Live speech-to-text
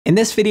In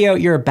this video,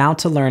 you're about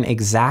to learn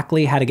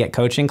exactly how to get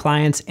coaching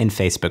clients in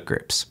Facebook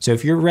groups. So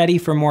if you're ready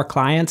for more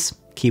clients,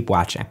 keep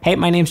watching. Hey,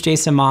 my name's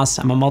Jason Moss.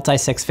 I'm a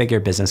multi-six-figure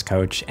business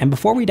coach. And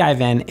before we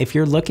dive in, if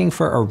you're looking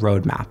for a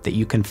roadmap that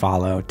you can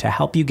follow to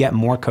help you get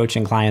more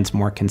coaching clients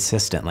more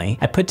consistently,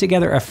 I put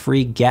together a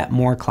free Get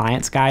More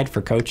Clients guide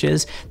for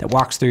coaches that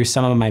walks through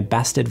some of my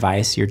best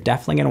advice. You're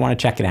definitely gonna wanna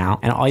check it out.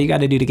 And all you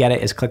gotta do to get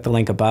it is click the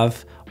link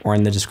above or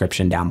in the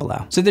description down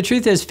below. So the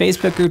truth is,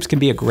 Facebook groups can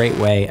be a great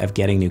way of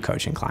getting new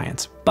coaching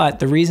clients. But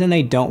the reason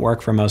they don't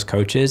work for most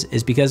coaches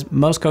is because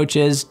most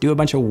coaches do a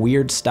bunch of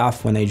weird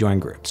stuff when they join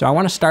groups. So I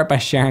wanna start by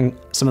sharing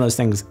some of those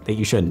things that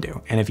you shouldn't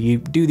do. And if you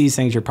do these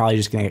things, you're probably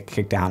just gonna get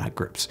kicked out of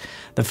groups.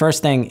 The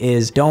first thing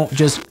is, don't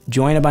just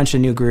join a bunch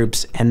of new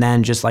groups and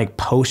then just like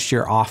post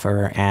your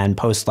offer and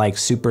post like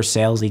super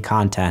salesy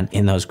content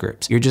in those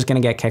groups. You're just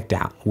gonna get kicked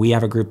out. We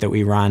have a group that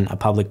we run, a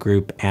public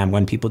group, and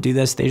when people do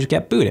this, they just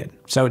get booted.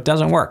 So it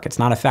doesn't work, it's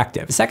not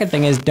effective. The second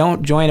thing is,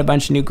 don't join a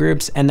bunch of new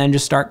groups and then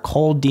just start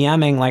cold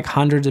DMing like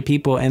hundreds of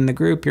people in the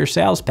group your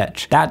sales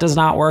pitch. That does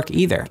not work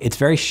either. It's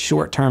very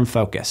short-term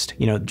focused.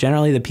 You know,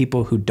 generally the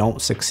people who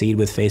don't succeed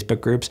with Facebook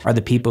groups are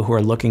the people who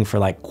are looking for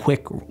like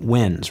quick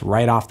wins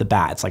right off the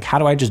bat. It's like, how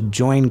do I just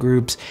join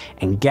groups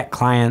and get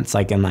clients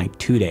like in like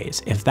 2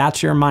 days? If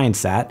that's your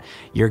mindset,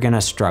 you're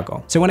gonna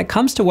struggle. So when it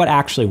comes to what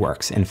actually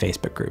works in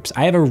Facebook groups,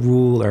 I have a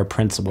rule or a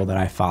principle that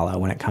I follow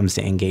when it comes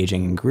to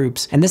engaging in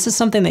groups. And this is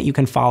something that you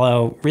can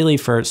follow really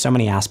for so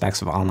many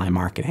aspects of online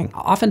marketing.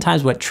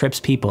 Oftentimes what trips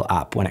people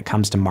up when it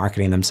comes to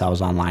marketing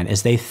themselves online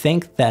is they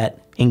think that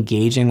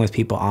engaging with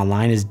people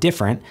online is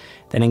different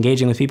than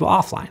engaging with people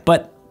offline.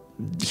 But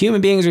human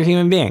beings are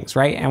human beings,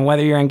 right? And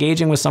whether you're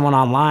engaging with someone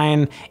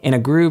online in a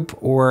group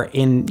or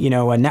in, you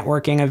know, a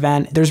networking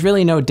event, there's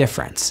really no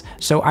difference.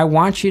 So I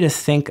want you to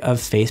think of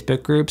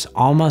Facebook groups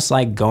almost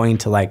like going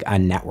to like a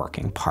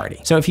networking party.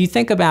 So if you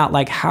think about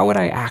like, how would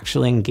I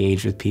actually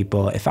engage with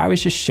people if I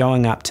was just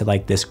showing up to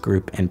like this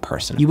group in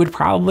person? You would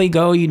probably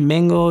go, you'd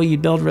mingle,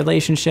 you'd build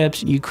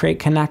relationships, you create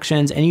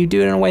connections, and you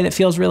do it in a way that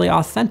feels really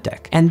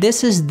authentic. And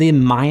this is the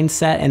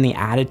mindset and the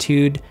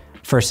attitude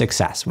for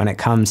success when it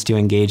comes to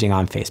engaging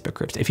on Facebook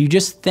groups. If you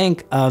just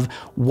think of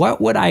what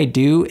would I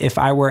do if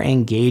I were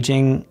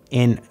engaging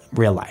in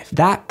real life,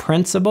 that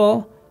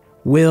principle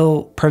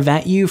will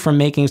prevent you from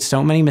making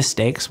so many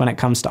mistakes when it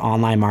comes to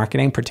online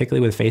marketing,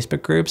 particularly with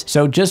Facebook groups.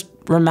 So just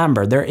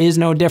remember, there is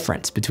no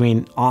difference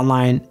between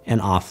online and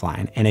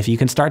offline. And if you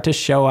can start to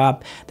show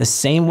up the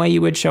same way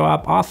you would show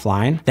up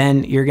offline,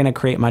 then you're gonna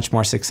create much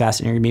more success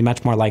and you're gonna be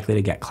much more likely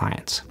to get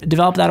clients.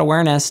 Develop that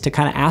awareness to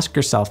kind of ask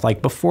yourself,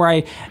 like, before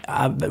I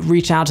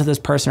reach out to this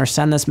person or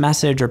send this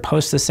message or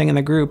post this thing in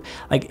the group,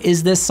 like,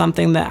 is this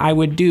something that I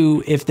would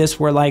do if this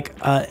were like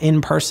an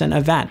in-person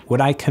event?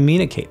 Would I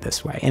communicate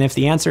this way? And if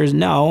the answer is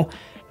no,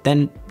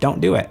 then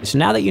don't do it. So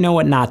now that you know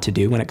what not to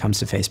do when it comes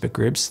to Facebook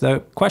groups, the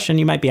question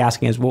you might be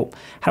asking is, well,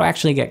 how do I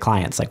actually get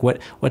clients? Like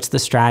what's the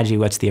strategy?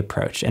 What's the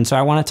approach? And so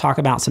I wanna talk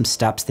about some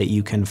steps that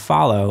you can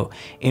follow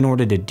in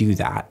order to do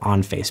that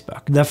on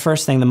Facebook. The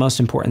first thing, the most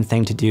important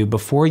thing to do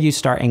before you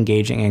start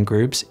engaging in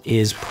groups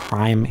is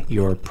prime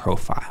your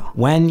profile.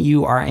 When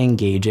you are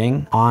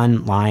engaging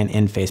online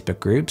in Facebook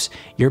groups,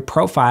 your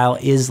profile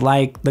is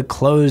like the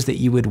clothes that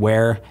you would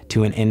wear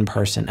to an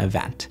in-person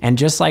event. And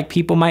just like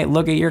people might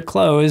look at your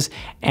clothes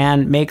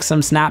and make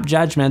some snap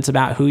judgments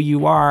about who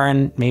you are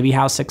and maybe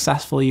how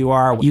successful you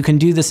are, you can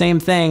do the same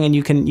thing, and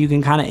you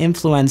can kind of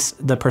influence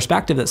the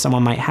perspective that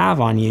someone might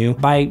have on you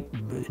by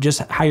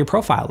just how your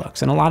profile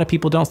looks. And a lot of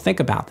people don't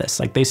think about this.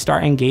 Like, they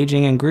start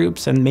engaging in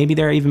groups and maybe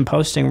they're even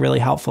posting really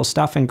helpful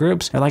stuff in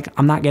groups. They're like,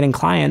 I'm not getting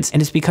clients.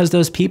 And it's because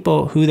those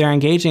people who they're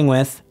engaging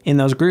with in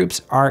those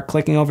groups are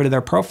clicking over to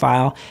their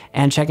profile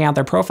and checking out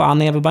their profile,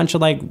 and they have a bunch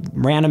of like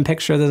random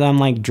pictures of them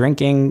like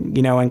drinking,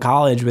 you know, in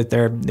college with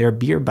their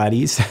beer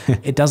buddies.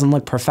 It doesn't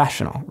look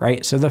professional,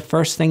 right? So the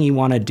first thing you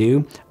wanna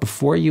do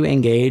before you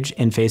engage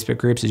in Facebook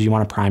groups is you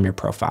wanna prime your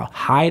profile.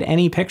 Hide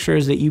any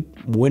pictures that you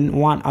wouldn't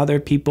want other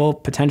people,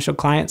 potential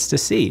clients, to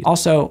see.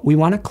 Also, we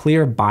want a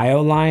clear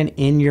bio line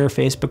in your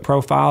Facebook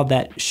profile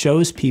that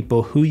shows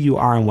people who you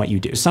are and what you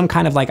do. Some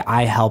kind of like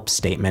I help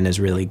statement is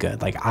really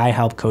good. Like, I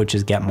help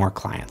coaches get more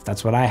clients.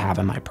 That's what I have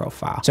in my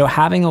profile. So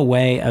having a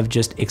way of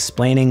just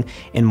explaining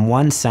in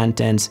one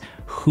sentence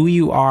who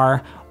you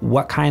are,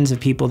 what kinds of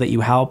people that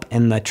you help,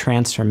 and the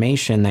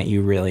transformation that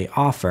you really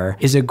offer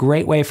is a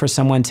great way for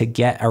someone to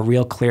get a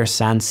real clear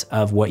sense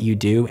of what you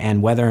do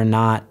and whether or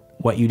not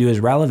what you do is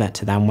relevant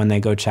to them when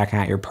they go check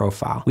out your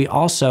profile. We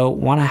also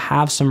want to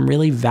have some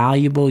really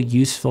valuable,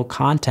 useful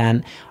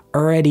content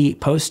already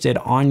posted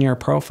on your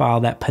profile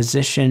that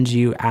positions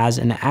you as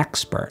an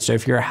expert. So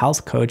if you're a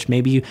health coach,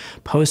 maybe you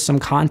post some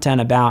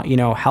content about, you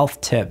know, health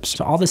tips.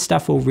 So all this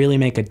stuff will really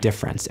make a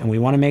difference. And we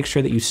want to make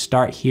sure that you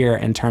start here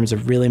in terms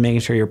of really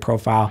making sure your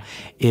profile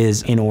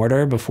is in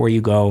order before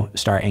you go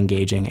start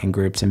engaging in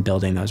groups and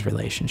building those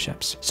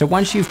relationships. So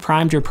once you've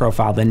primed your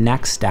profile, the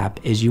next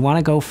step is you want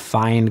to go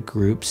find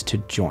groups to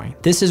join.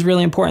 This is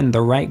really important.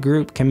 The right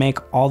group can make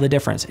all the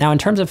difference. Now, in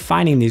terms of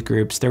finding these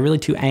groups, there are really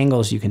two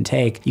angles you can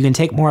take. You can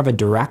take more of a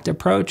direct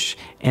approach.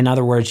 In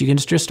other words, you can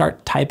just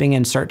start typing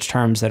in search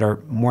terms that are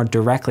more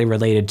directly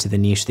related to the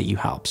niche that you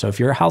help. So if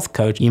you're a health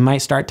coach, you might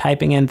start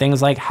typing in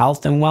things like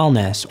health and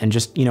wellness and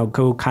just,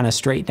 go kind of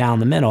straight down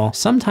the middle.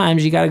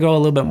 Sometimes you got to go a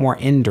little bit more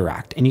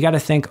indirect, and you got to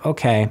think,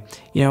 okay,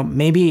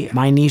 maybe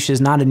my niche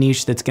is not a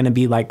niche that's going to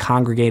be like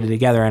congregated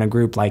together in a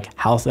group like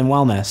health and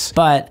wellness,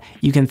 but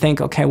you can think,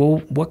 okay, well,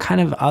 what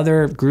kind of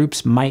other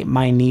groups might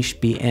my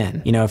niche be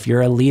in? If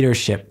you're a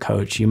leadership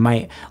coach, you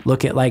might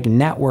look at like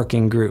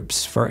networking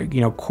groups for,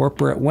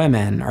 corporate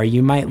women, or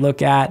you might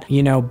look at,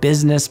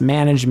 business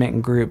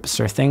management groups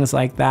or things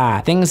like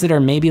that. Things that are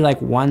maybe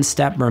like one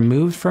step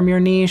removed from your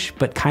niche,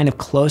 but kind of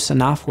close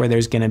enough where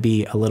there's going to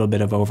be a little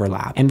bit of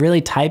overlap. And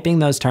really typing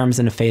those terms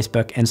into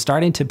Facebook and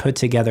starting to put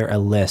together a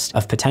list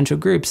of potential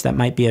groups that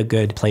might be a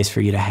good place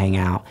for you to hang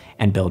out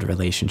and build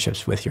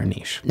relationships with your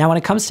niche. Now, when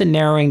it comes to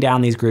narrowing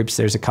down these groups,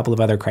 there's a couple of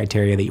other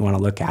criteria that you want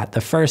to look at.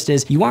 The first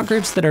is you want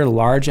groups that are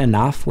large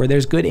enough where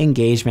there's good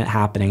engagement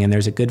happening and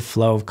there's a good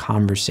flow of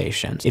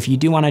conversations. If you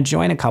do want to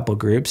join a couple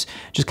groups,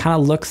 just kind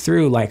of look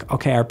through like,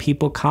 okay, are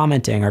people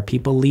commenting? Are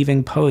people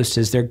leaving posts?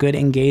 Is there good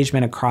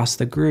engagement across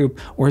the group?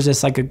 Or is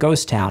this like a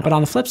ghost town? But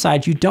on the flip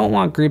side, you don't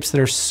want groups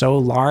that are so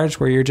large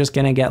where you're just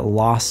going to get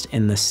lost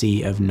in the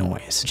sea of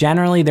noise.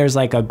 Generally, there's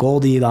like a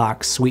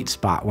Goldilocks sweet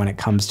spot when it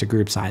comes to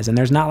group size. And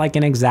there's not like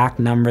an exact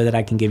number that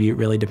I can give you. It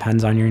really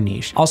depends on your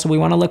niche. Also, we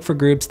want to look for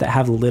groups that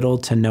have little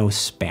to no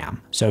spam.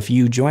 So if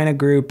you join a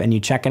group and you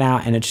check it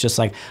out and it's just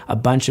like a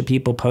bunch of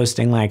people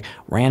posting like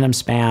random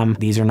spam,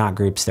 these are not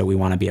groups that we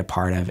want to be a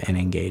part of and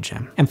engage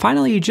in. And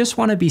finally, you just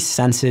want to be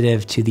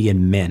sensitive to the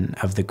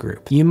admin of the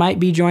group. You might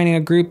be joining a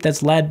group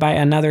that's led by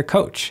another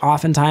coach.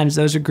 Oftentimes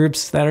those are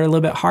groups that are a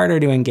little bit harder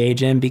to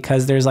engage in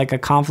because there's like a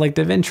conflict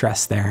of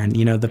interest there. And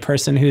the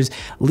person who's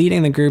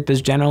leading the group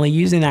is generally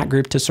using that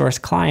group to source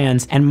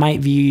clients and might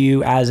view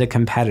you as a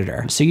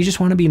competitor. So you just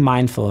want to be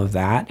mindful of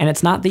that. And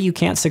it's not that you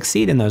can't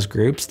succeed in those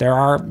groups. There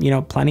are,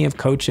 plenty of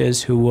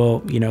coaches who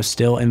will,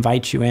 still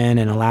invite you in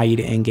and allow you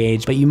to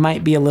engage, but you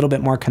might be a little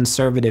bit more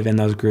conservative in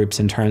those groups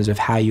in terms of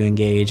how you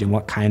engage and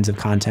what kinds of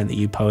content that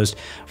you post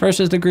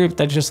versus the group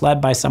that's just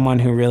led by someone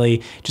who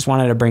really just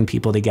wanted to bring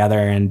people together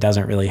and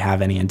doesn't really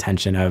have any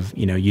intention of,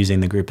 using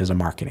the group as a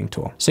marketing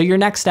tool. So your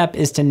next step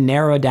is to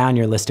narrow down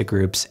your list of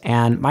groups.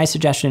 And my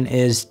suggestion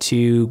is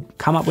to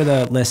come up with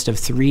a list of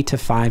 3 to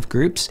 5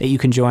 groups that you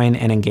can join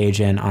and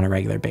engage in on a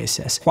regular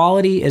basis.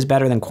 Quality is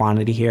better than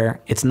quantity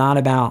here. It's not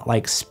about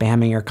like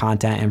spamming your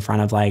content in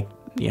front of like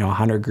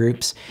 100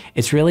 groups.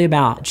 It's really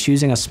about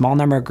choosing a small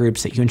number of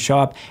groups that you can show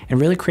up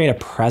and really create a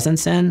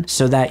presence in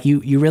so that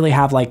you really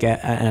have like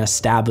an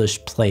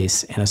established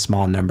place in a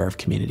small number of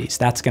communities.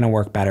 That's going to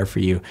work better for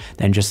you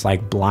than just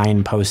like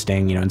blind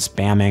posting, and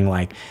spamming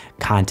like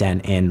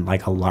content in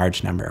like a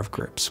large number of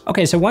groups.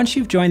 Okay, so once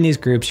you've joined these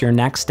groups, your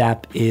next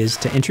step is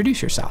to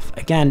introduce yourself.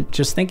 Again,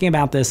 just thinking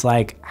about this,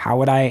 like how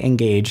would I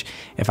engage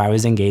if I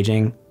was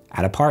engaging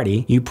at a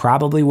party? You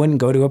probably wouldn't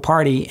go to a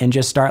party and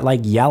just start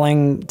like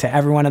yelling to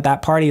everyone at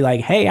that party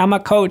like, hey, I'm a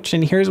coach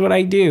and here's what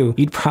I do.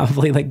 You'd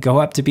probably like go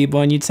up to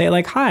people and you'd say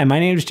like, hi, my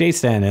name's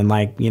Jason, and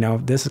like,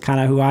 this is kind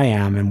of who I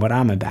am and what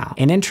I'm about.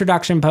 An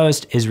introduction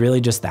post is really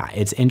just that.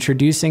 It's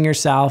introducing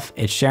yourself.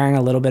 It's sharing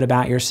a little bit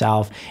about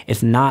yourself.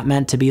 It's not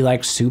meant to be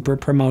like super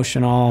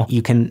promotional.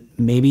 You can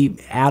maybe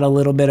add a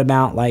little bit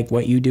about like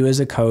what you do as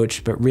a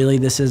coach, but really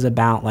this is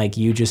about like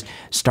you just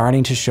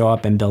starting to show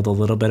up and build a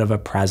little bit of a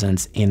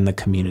presence in the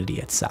community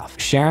itself.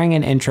 Sharing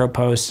an intro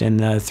post in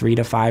the 3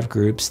 to 5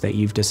 groups that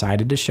you've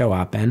decided to show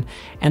up in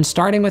and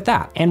starting with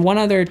that. And one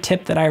other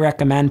tip that I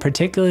recommend,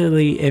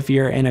 particularly if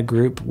you're in a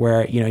group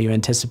where you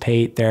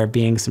anticipate there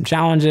being some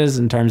challenges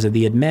in terms of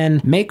the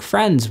admin, make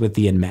friends with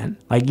the admin.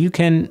 Like you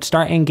can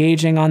start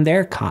engaging on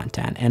their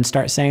content and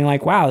start saying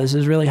like, wow, this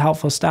is really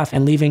helpful stuff,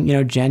 and leaving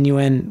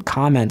genuine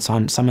comments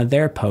on some of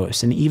their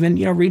posts, and even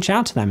reach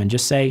out to them and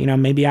just say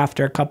maybe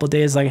after a couple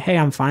days like, hey,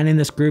 I'm finding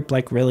this group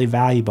like really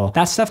valuable.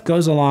 That stuff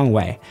goes a long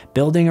way.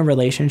 Building a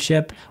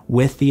relationship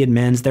with the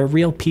admins, they're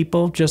real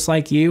people just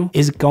like you,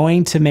 is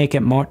going to make it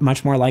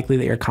much more likely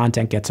that your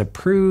content gets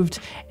approved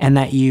and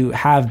that you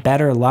have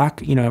better luck,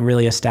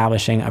 really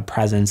establishing a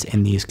presence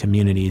in these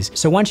communities.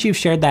 So once you've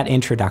shared that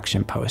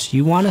introduction post,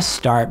 you want to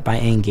start by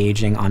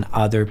engaging on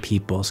other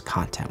people's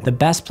content. The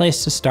best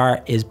place to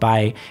start is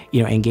by,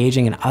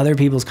 engaging in other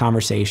people's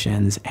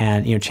conversations.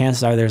 And,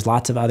 chances are there's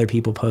lots of other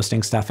people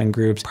posting stuff in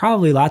groups,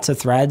 probably lots of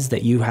threads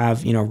that you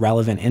have,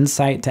 relevant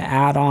insight to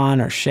add on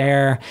or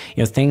share,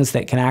 things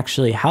that can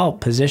actually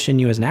help position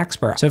you as an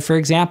expert. So for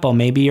example,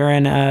 maybe you're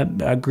in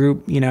a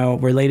group,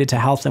 related to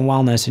health and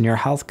wellness and you're a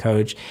health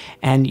coach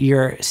and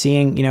you're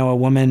seeing, a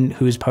woman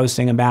who's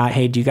posting about,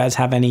 hey, do you guys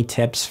have any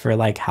tips for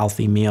like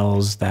healthy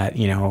meals that,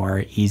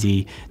 are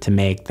easy to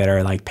make that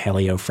are like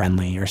paleo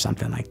friendly or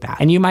something like that?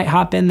 And you might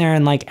hop in there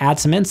and like add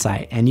some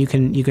insight, and you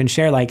can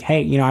share share like,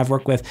 hey, I've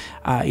worked with,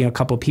 a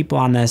couple people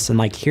on this, and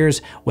like, here's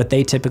what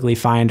they typically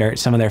find are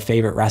some of their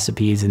favorite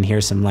recipes, and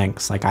here's some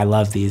links. Like, I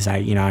love these.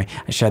 I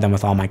share them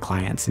with all my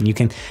clients. And you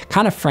can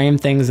kind of frame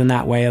things in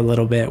that way a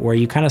little bit, where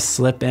you kind of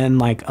slip in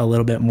like a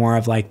little bit more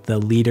of like the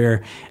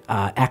leader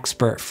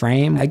expert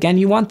frame. Again,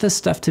 you want this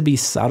stuff to be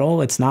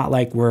subtle. It's not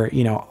like we're,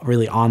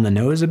 really on the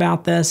nose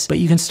about this, but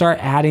you can start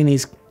adding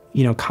these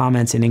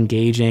comments and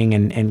engaging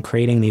and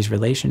creating these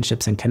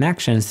relationships and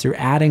connections through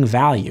adding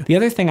value. The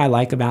other thing I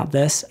like about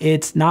this,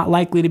 it's not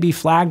likely to be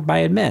flagged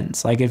by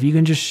admins. Like, if you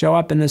can just show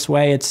up in this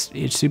way, it's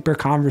super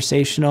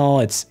conversational.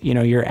 It's,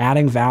 you're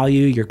adding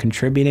value, you're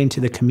contributing to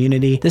the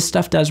community. This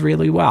stuff does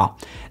really well.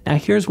 Now,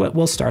 here's what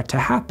will start to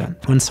happen.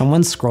 When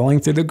someone's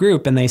scrolling through the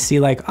group and they see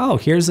like, oh,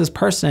 here's this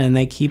person, and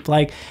they keep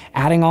like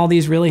adding all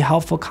these really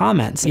helpful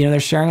comments. They're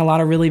sharing a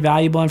lot of really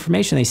valuable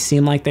information. They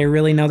seem like they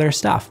really know their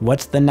stuff.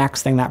 What's the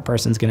next thing that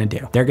person's gonna do?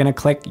 They're gonna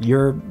click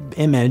your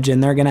image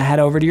and they're gonna head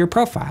over to your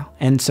profile.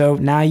 And so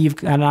now you've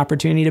got an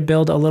opportunity to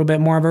build a little bit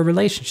more of a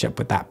relationship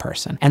with that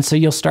person. And so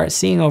you'll start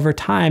seeing over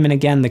time, and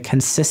again, the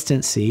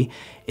consistency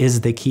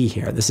is the key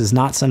here. This is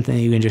not something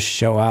that you can just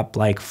show up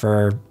like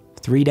for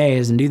 3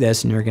 days and do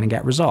this and you're gonna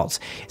get results.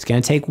 It's gonna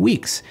take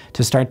weeks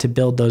to start to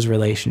build those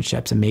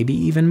relationships, and maybe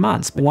even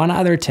months. But one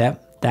other tip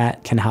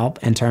that can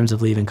help in terms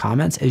of leaving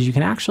comments is you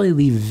can actually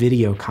leave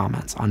video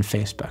comments on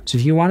Facebook. So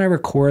if you want to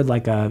record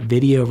like a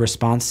video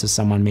response to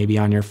someone maybe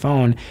on your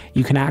phone,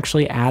 you can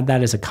actually add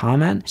that as a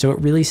comment. So it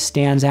really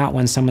stands out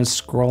when someone's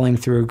scrolling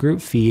through a group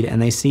feed and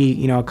they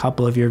see, a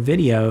couple of your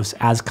videos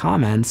as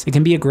comments. It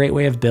can be a great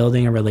way of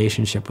building a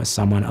relationship with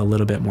someone a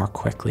little bit more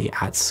quickly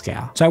at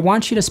scale. So I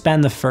want you to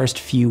spend the first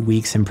few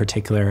weeks in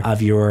particular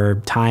of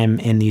your time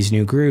in these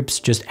new groups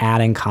just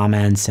adding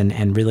comments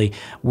and really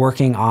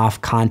working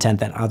off content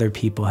that other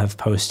people have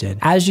posted.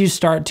 As you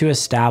start to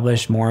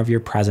establish more of your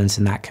presence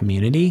in that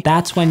community,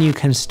 that's when you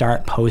can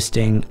start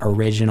posting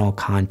original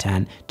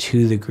content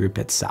to the group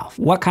itself.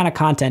 What kind of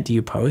content do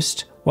you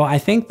post? Well, I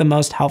think the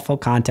most helpful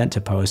content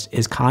to post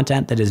is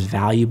content that is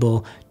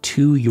valuable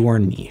to your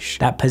niche,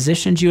 that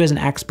positions you as an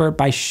expert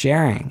by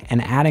sharing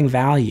and adding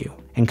value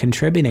and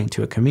contributing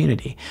to a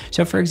community.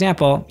 So for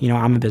example,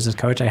 I'm a business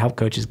coach. I help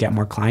coaches get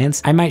more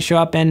clients. I might show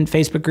up in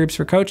Facebook groups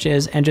for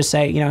coaches and just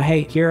say,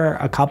 hey, here are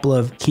a couple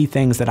of key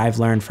things that I've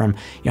learned from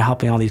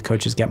helping all these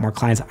coaches get more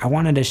clients. I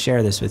wanted to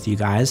share this with you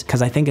guys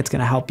because I think it's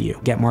gonna help you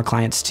get more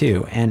clients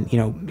too. And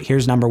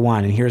here's number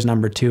 1, and here's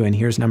number 2, and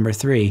here's number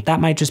 3. That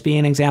might just be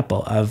an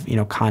example of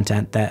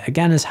content that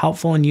again is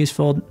helpful and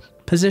useful,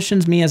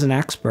 positions me as an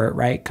expert,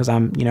 right? Because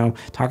I'm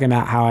talking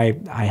about how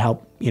I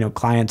help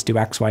clients do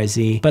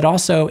XYZ, but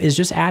also is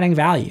just adding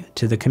value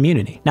to the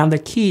community. Now, the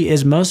key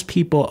is most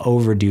people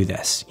overdo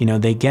this.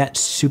 They get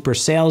super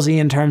salesy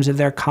in terms of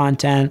their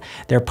content.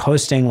 They're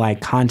posting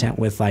like content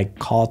with like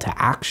call to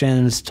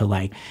actions to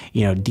like,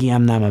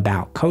 DM them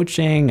about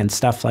coaching and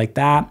stuff like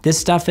that. This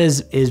stuff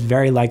is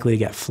very likely to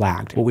get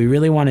flagged. What we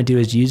really want to do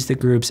is use the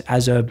groups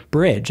as a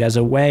bridge, as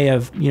a way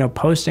of,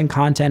 posting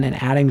content and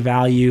adding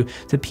value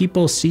to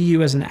people, see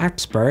you as an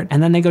expert,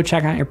 and then they go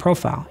check out your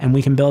profile and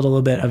we can build a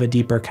little bit of a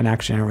deeper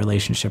connection and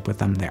relationship with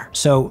them there.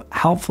 So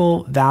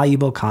helpful,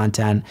 valuable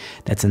content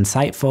that's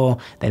insightful,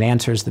 that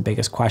answers the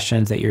biggest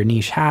questions that your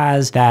niche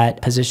has,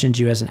 that positions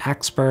you as an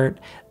expert.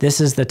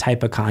 This is the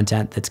type of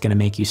content that's going to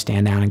make you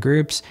stand out in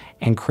groups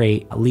and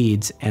create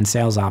leads and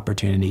sales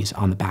opportunities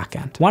on the back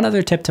end. One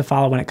other tip to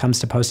follow when it comes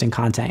to posting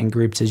content in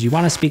groups is you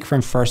want to speak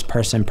from first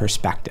person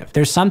perspective.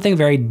 There's something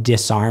very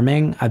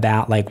disarming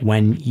about like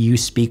when you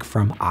speak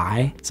from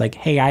I. It's like,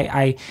 hey,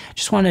 I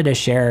just wanted to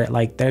share,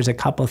 like there's a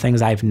couple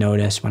things I've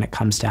noticed when it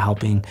comes to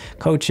helping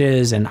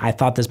coaches, and I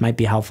thought this might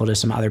be helpful to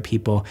some other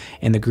people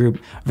in the group,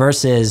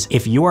 versus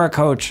if you're a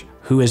coach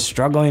who is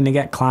struggling to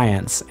get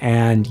clients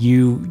and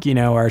you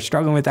are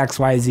struggling with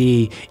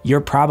XYZ, you're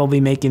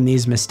probably making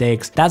these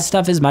mistakes. That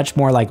stuff is much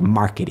more like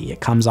markety. It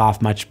comes off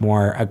much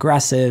more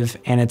aggressive,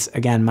 and it's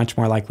again, much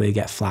more likely to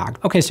get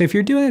flagged. Okay, so if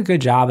you're doing a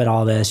good job at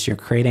all this, you're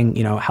creating,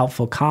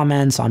 helpful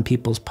comments on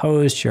people's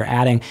posts, you're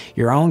adding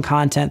your own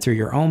content through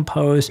your own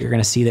posts, you're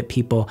gonna see that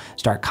people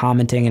start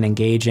commenting and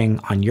engaging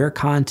on your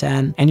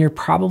content, and you're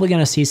probably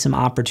gonna see some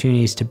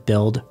opportunities to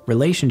build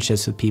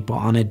relationships with people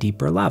on a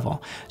deeper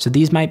level. So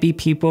these might be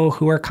people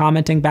who are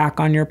commenting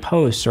back on your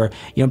posts, or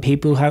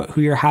people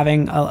who you're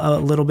having a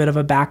little bit of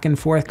a back and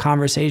forth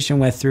conversation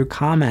with through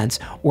comments,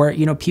 or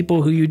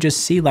people who you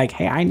just see like,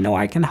 hey, I know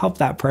I can help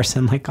that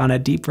person like on a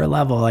deeper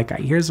level, like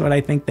here's what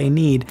I think they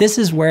need. This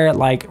is where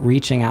like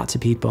reaching out to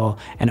people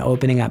and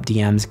opening up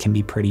DMs can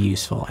be pretty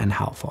useful and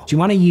helpful. So you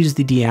want to use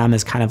the DM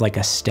as kind of like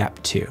a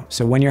step 2.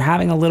 So when you're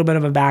having a little bit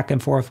of a back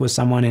and forth with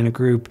someone in a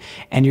group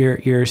and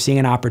you're seeing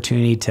an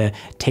opportunity to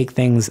take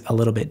things a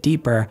little bit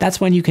deeper, that's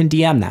when you can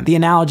DM them. The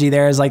analogy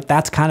there is like like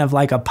that's kind of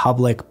like a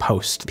public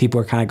post. People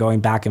are kind of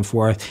going back and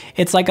forth.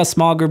 It's like a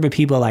small group of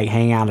people like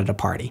hanging out at a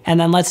party. And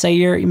then let's say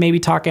you're maybe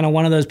talking to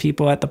one of those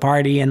people at the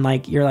party and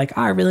like, you're like,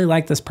 oh, I really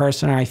like this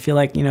person, or I feel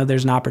like, you know,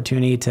 there's an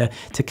opportunity to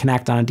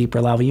connect on a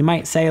deeper level. You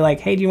might say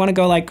like, hey, do you want to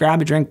go like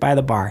grab a drink by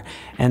the bar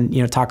and,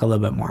 you know, talk a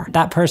little bit more?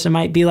 That person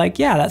might be like,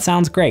 yeah, that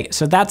sounds great.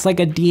 So that's like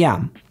a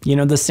DM. You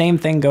know, the same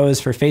thing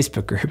goes for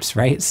Facebook groups,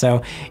 right?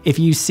 So if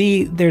you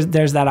see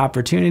there's that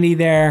opportunity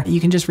there, you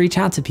can just reach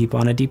out to people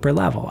on a deeper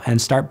level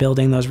and start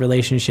building those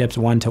relationships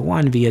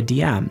one-to-one via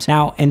DMs.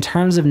 Now, in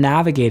terms of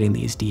navigating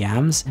these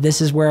DMs,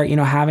 this is where, you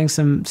know, having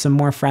some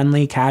more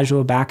friendly,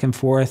 casual back and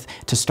forth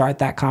to start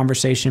that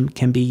conversation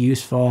can be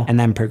useful, and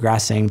then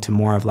progressing to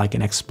more of like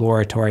an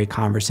exploratory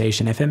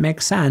conversation, if it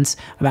makes sense,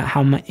 about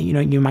how much, you know,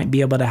 you might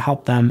be able to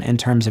help them in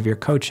terms of your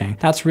coaching.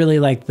 That's really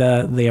like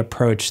the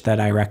approach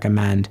that I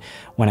recommend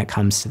when it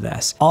comes to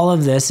this. All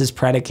of this is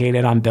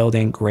predicated on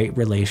building great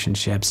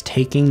relationships,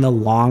 taking the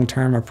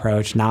long-term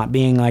approach, not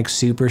being like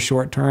super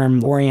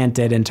short-term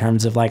oriented in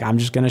terms of like, I'm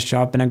just gonna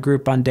show up in a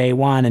group on day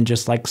one and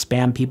just like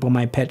spam people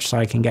my pitch so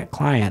I can get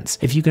clients.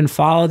 If you can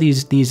follow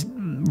these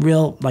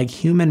real like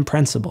human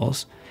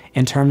principles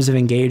in terms of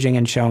engaging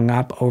and showing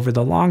up over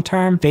the long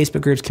term,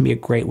 Facebook groups can be a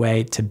great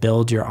way to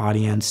build your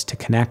audience, to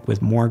connect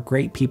with more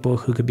great people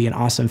who could be an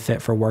awesome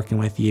fit for working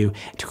with you,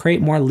 to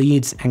create more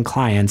leads and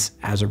clients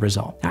as a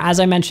result. Now, as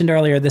I mentioned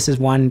earlier, this is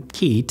one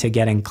key to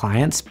getting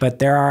clients, but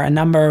there are a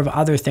number of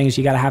other things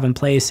you got to have in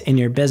place in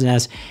your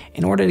business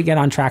in order to get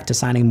on track to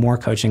signing more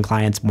coaching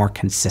clients more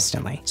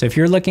consistently. So if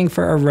you're looking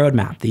for a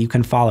roadmap that you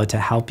can follow to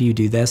help you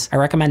do this, I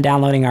recommend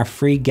downloading our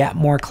free Get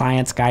More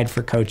Clients Guide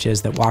for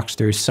Coaches that walks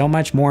through so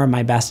much more of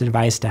my best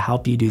advice to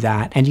help you do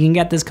that. And you can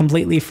get this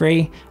completely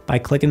free by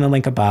clicking the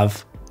link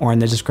above or in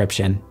the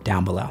description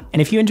down below. And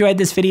if you enjoyed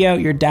this video,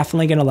 you're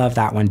definitely gonna love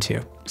that one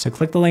too. So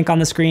click the link on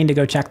the screen to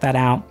go check that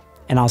out,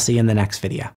 and I'll see you in the next video.